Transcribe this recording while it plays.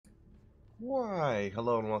Why,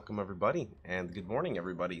 hello and welcome everybody, and good morning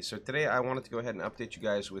everybody. So today I wanted to go ahead and update you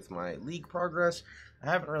guys with my league progress. I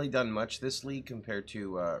haven't really done much this league compared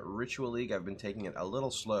to Ritual League. I've been taking it a little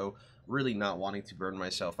slow, really not wanting to burn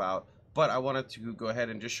myself out. But I wanted to go ahead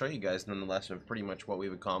and just show you guys nonetheless of pretty much what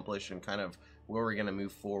we've accomplished and kind of where we're going to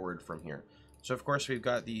move forward from here. So of course we've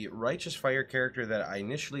got the Righteous Fire character that I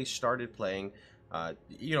initially started playing.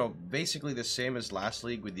 Basically the same as last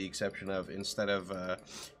league, with the exception of instead of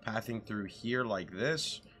pathing through here like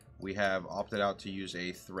this, we have opted out to use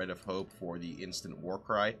a Thread of Hope for the instant war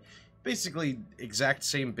cry. Basically exact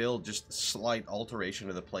same build, just slight alteration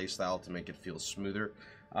of the playstyle to make it feel smoother.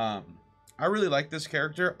 I really like this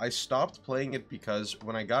character. I stopped playing it because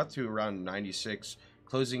when I got to around 96,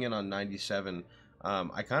 closing in on 97,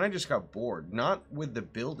 I kind of just got bored. Not with the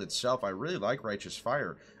build itself. I really like Righteous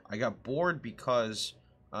Fire. I got bored because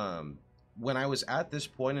when I was at this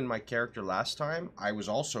point in my character last time, I was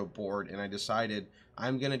also bored, and I decided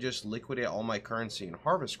I'm going to just liquidate all my currency in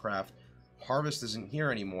Harvest Craft. Harvest isn't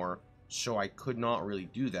here anymore, so I could not really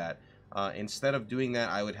do that. Instead of doing that,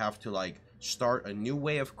 I would have to like start a new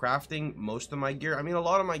way of crafting most of my gear. I mean, a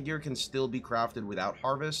lot of my gear can still be crafted without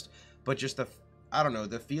Harvest, but just I don't know,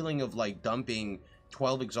 the feeling of like dumping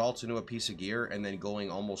 12 exalts into a piece of gear and then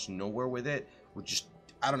going almost nowhere with it would just,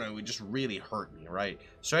 I don't know, it would just really hurt me, right?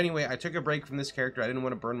 So anyway, I took a break from this character. I didn't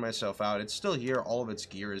want to burn myself out. It's still here. All of its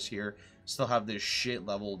gear is here. Still have this shit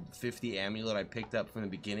level 50 amulet I picked up from the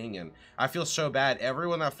beginning, and I feel so bad.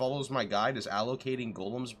 Everyone that follows my guide is allocating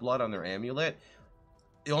Golem's blood on their amulet.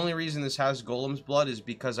 The only reason this has Golem's blood is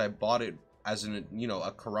because I bought it as an,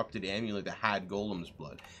 a corrupted amulet that had Golem's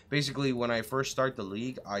blood. Basically, when I first start the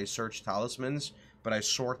league, I search talismans, but I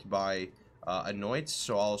sort by anoints,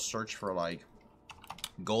 so I'll search for like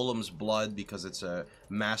Golem's blood because it's a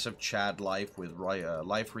massive Chad life with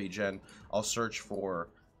life regen. I'll search for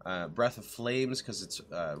Breath of Flames because it's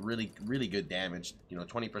really good damage,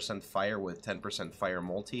 20% fire with 10% fire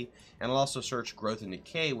multi. And I'll also search Growth and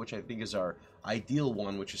Decay, which I think is our ideal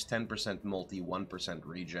one, which is 10% multi, 1%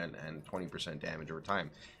 regen, and 20% damage over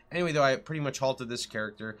time. Anyway, though, I pretty much halted this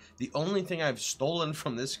character. The only thing I've stolen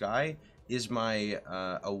from this guy is my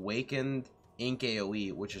Awakened Ink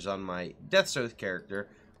AoE, which is on my Death's Oath character,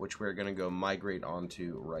 which we're going to go migrate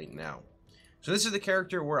onto right now. So this is the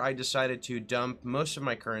character where I decided to dump most of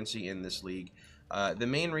my currency in this league. The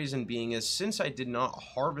main reason being is since I did not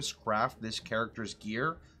harvest craft this character's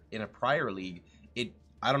gear in a prior league,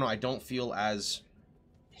 I don't know, I don't feel as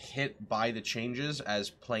hit by the changes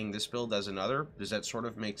as playing this build as another. Does that sort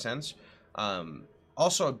of make sense?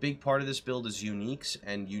 Also, a big part of this build is uniques,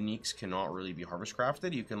 and uniques cannot really be harvest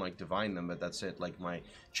crafted. You can like divine them, but that's it. Like my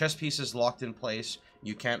chest piece is locked in place.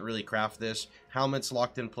 You can't really craft this. Helmet's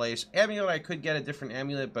locked in place. Amulet, I could get a different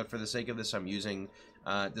amulet, but for the sake of this, I'm using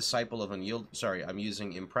Disciple of Unyield. Sorry, I'm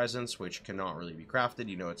using Impresence, which cannot really be crafted.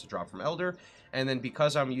 It's a drop from Elder. And then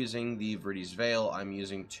because I'm using the Viridi's Veil, I'm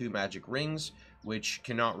using 2 magic rings, which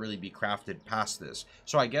cannot really be crafted past this.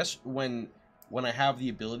 So I guess when I have the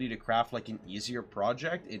ability to craft like an easier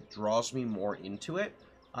project, it draws me more into it.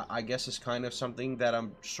 I guess is kind of something that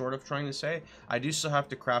I'm sort of trying to say. I do still have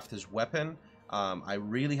to craft his weapon. I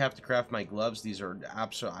really have to craft my gloves. These are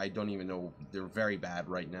I don't even know. They're very bad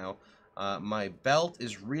right now. My belt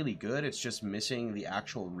is really good. It's just missing the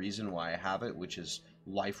actual reason why I have it, which is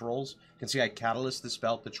life rolls. You can see I catalyst this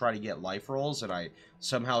belt to try to get life rolls, and I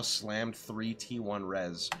somehow slammed 3 T1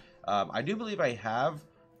 res. I do believe I have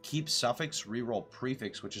keep suffix, reroll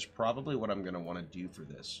prefix, which is probably what I'm going to want to do for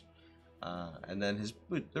this. And then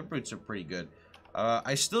their boots are pretty good.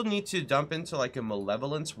 I still need to dump into like a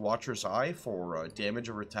Malevolence Watcher's Eye for damage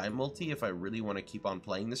over time multi if I really want to keep on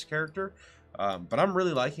playing this character. But I'm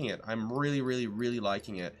really liking it. I'm really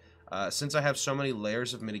liking it. Since I have so many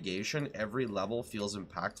layers of mitigation, every level feels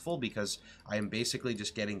impactful because I am basically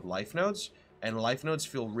just getting life nodes. And life nodes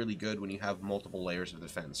feel really good when you have multiple layers of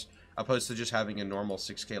defense. Opposed to just having a normal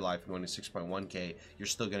 6k life and going to 6.1k, you're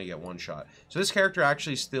still going to get one shot. So this character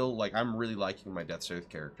actually still, like, I'm really liking my Death's Oath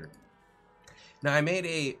character. Now, I made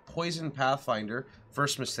a Poison Pathfinder.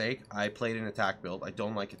 First mistake, I played an attack build. I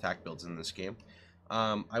don't like attack builds in this game.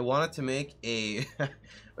 I wanted to make a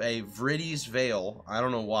Viridi's Veil. I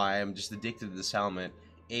don't know why, I'm just addicted to this helmet.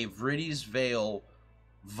 A Viridi's Veil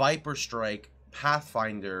Viper Strike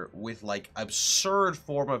Pathfinder with like absurd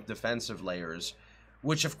form of defensive layers,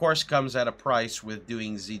 which of course comes at a price with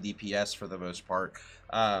doing ZDPS for the most part.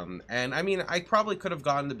 And I mean, I probably could have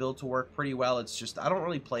gotten the build to work pretty well. It's just I don't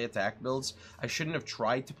really play attack builds. I shouldn't have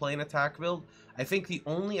tried to play an attack build. I think the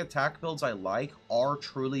only attack builds I like are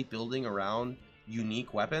truly building around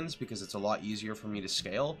unique weapons because it's a lot easier for me to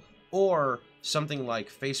scale, or something like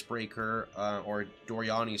Facebreaker or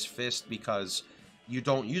Doriani's Fist, because you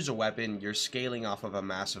don't use a weapon, you're scaling off of a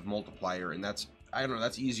massive multiplier, and that's, I don't know,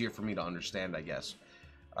 that's easier for me to understand, I guess.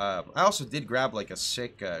 I also did grab like a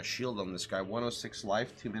sick shield on this guy, 106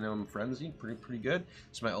 life, 2 minimum frenzy, pretty good.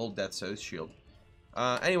 It's my old Death's Oath shield.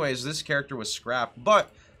 Anyways, this character was scrapped,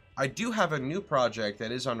 but I do have a new project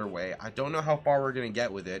that is underway. I don't know how far we're going to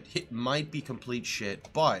get with it. It might be complete shit,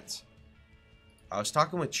 but I was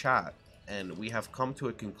talking with chat, and we have come to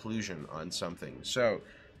a conclusion on something. So,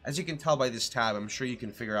 as you can tell by this tab, I'm sure you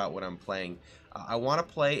can figure out what I'm playing. I want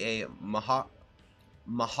to play a Pohx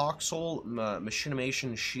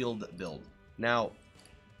Machinimation Shield build. Now,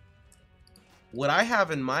 what I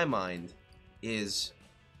have in my mind is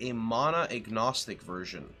a mana agnostic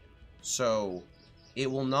version. So, it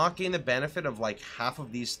will not gain the benefit of like half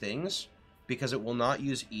of these things because it will not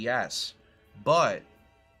use ES. But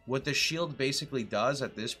what the shield basically does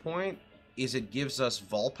at this point is it gives us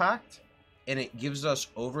Volpact, and it gives us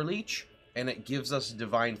Overleech, and it gives us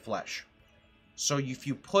Divine Flesh. So if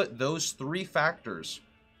you put those 3 factors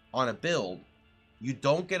on a build, you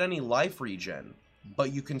don't get any life regen,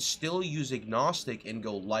 but you can still use Agnostic and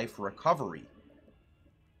go life recovery.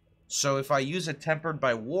 So if I use it Tempered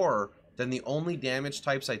by War, then the only damage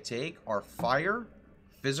types I take are Fire,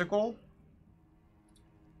 Physical,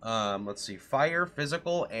 let's see, Fire,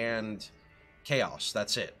 Physical, and Chaos.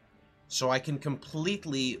 That's it. So I can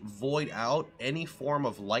completely void out any form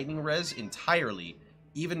of lightning res entirely.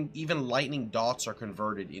 Even lightning dots are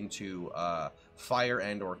converted into fire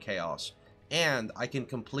and or chaos. And I can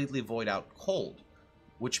completely void out cold,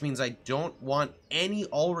 which means I don't want any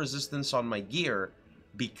all resistance on my gear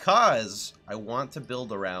because I want to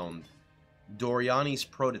build around Doriani's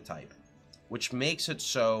prototype, which makes it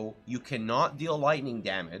so you cannot deal lightning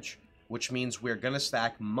damage, which means we're going to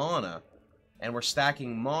stack mana. And we're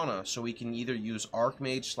stacking mana so we can either use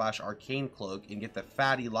Archmage / Arcane Cloak and get the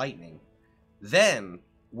fatty lightning. Then,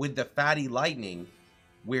 with the fatty lightning,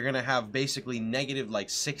 we're going to have basically negative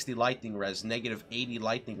like 60 lightning res, negative 80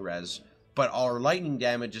 lightning res. But our lightning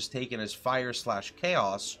damage is taken as fire /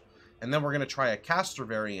 chaos. And then we're going to try a caster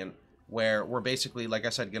variant where we're basically, like I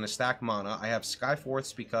said, going to stack mana. I have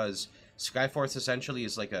Skyforce because Skyforce essentially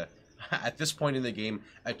is like a, at this point in the game,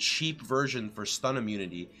 a cheap version for stun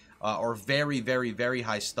immunity. Or very, very, very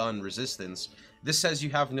high stun resistance. This says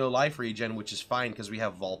you have no life regen, which is fine because we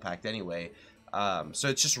have Volpact anyway. So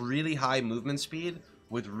it's just really high movement speed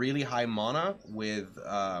with really high mana with,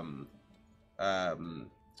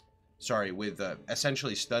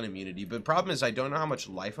 essentially stun immunity. But the problem is I don't know how much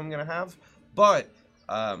life I'm going to have. But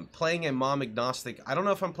playing a Mom agnostic, I don't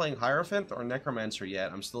know if I'm playing Hierophant or Necromancer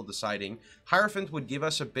yet. I'm still deciding. Hierophant would give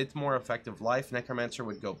us a bit more effective life. Necromancer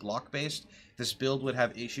would go block-based. This build would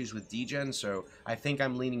have issues with degen, so I think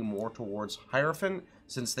I'm leaning more towards Hierophant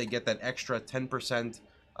since they get that extra 10%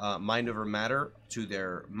 Mind Over Matter to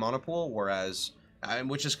their mana pool, whereas,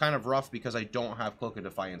 which is kind of rough because I don't have Cloak of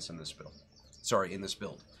Defiance in this build. Sorry, in this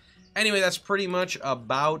build. Anyway, that's pretty much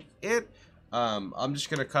about it. I'm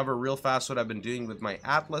just going to cover real fast what I've been doing with my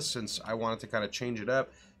Atlas since I wanted to kind of change it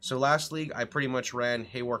up. So last league, I pretty much ran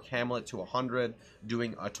Haywark Hamlet to 100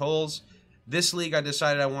 doing atolls. This league, I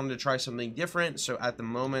decided I wanted to try something different. So at the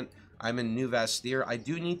moment, I'm in New Vastir. I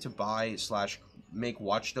do need to buy / make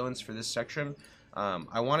Watchstones for this section.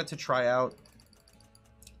 I wanted to try out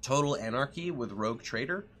Total Anarchy with Rogue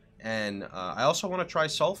Trader. And I also want to try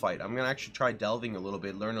Sulfite. I'm going to actually try delving a little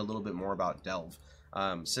bit, learn a little bit more about Delve.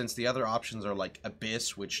 Since the other options are like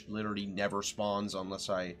Abyss, which literally never spawns unless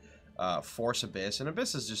I force Abyss. And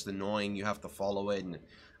Abyss is just annoying. You have to follow it. And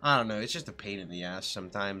I don't know. It's just a pain in the ass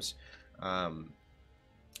sometimes.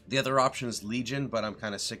 The other option is Legion, but I'm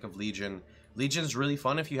kind of sick of Legion. Legion's really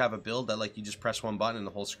fun if you have a build that like you just press one button and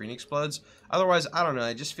the whole screen explodes. Otherwise, I don't know.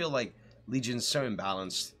 I just feel like Legion's so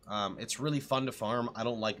imbalanced. It's really fun to farm. I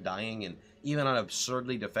don't like dying, and even on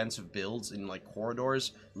absurdly defensive builds in like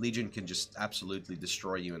corridors, Legion can just absolutely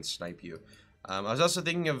destroy you and snipe you. I was also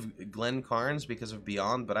thinking of Glen Carnes because of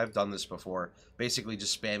Beyond, but I've done this before. Basically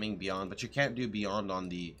just spamming Beyond, but you can't do Beyond on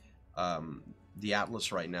the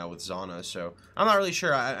Atlas right now with Zana, so I'm not really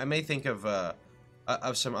sure. I may think of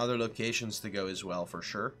some other locations to go as well, for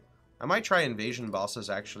sure. I might try Invasion bosses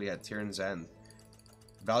actually at Tyrann's End.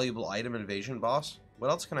 Valuable item Invasion boss.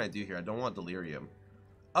 What else can I do here? I don't want Delirium.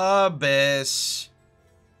 Abyss.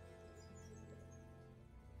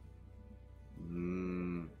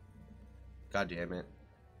 God damn it.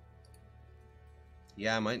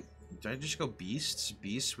 Yeah, I might. Did I just go Beasts?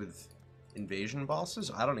 Beasts with Invasion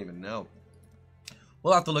bosses? I don't even know.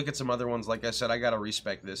 We'll have to look at some other ones. Like I said, I gotta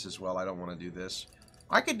respec this as well. I don't want to do this.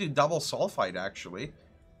 I could do double Sulfite, actually.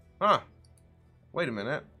 Huh. Wait a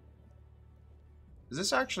minute. Is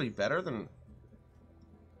this actually better than...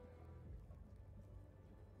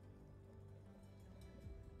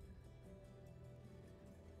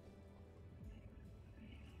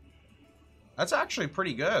 That's actually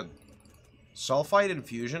pretty good. Sulfite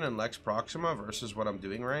Infusion and Lex Proxima versus what I'm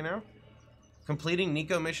doing right now. Completing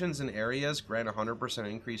Nico missions in areas grant 100%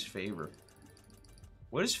 increased favor.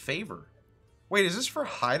 What is favor? Wait, is this for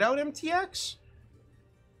Hideout MTX?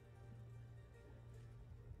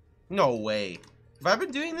 No way. Have I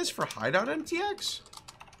been doing this for Hideout MTX?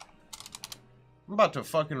 I'm about to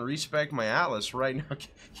fucking respec my Atlas right now.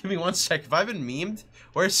 Give me one sec. Have I been memed?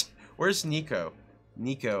 Where's Nico?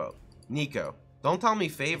 Nico. Don't tell me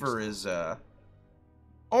favor is,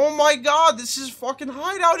 Oh my god, this is fucking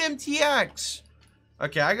Hideout MTX!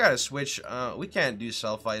 Okay, I gotta switch. We can't do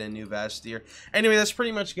Sulfite and New Vastir. Anyway, that's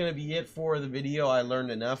pretty much gonna be it for the video. I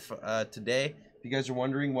learned enough today. If you guys are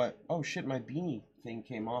wondering what... Oh shit, my beanie thing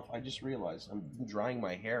came off. I just realized. I'm drying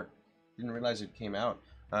my hair. Didn't realize it came out.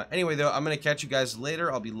 Anyway, though, I'm going to catch you guys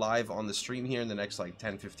later. I'll be live on the stream here in the next, like,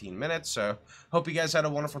 10-15 minutes. So, hope you guys had a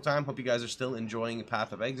wonderful time. Hope you guys are still enjoying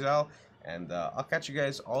Path of Exile. And I'll catch you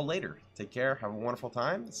guys all later. Take care. Have a wonderful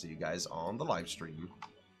time. See you guys on the live stream.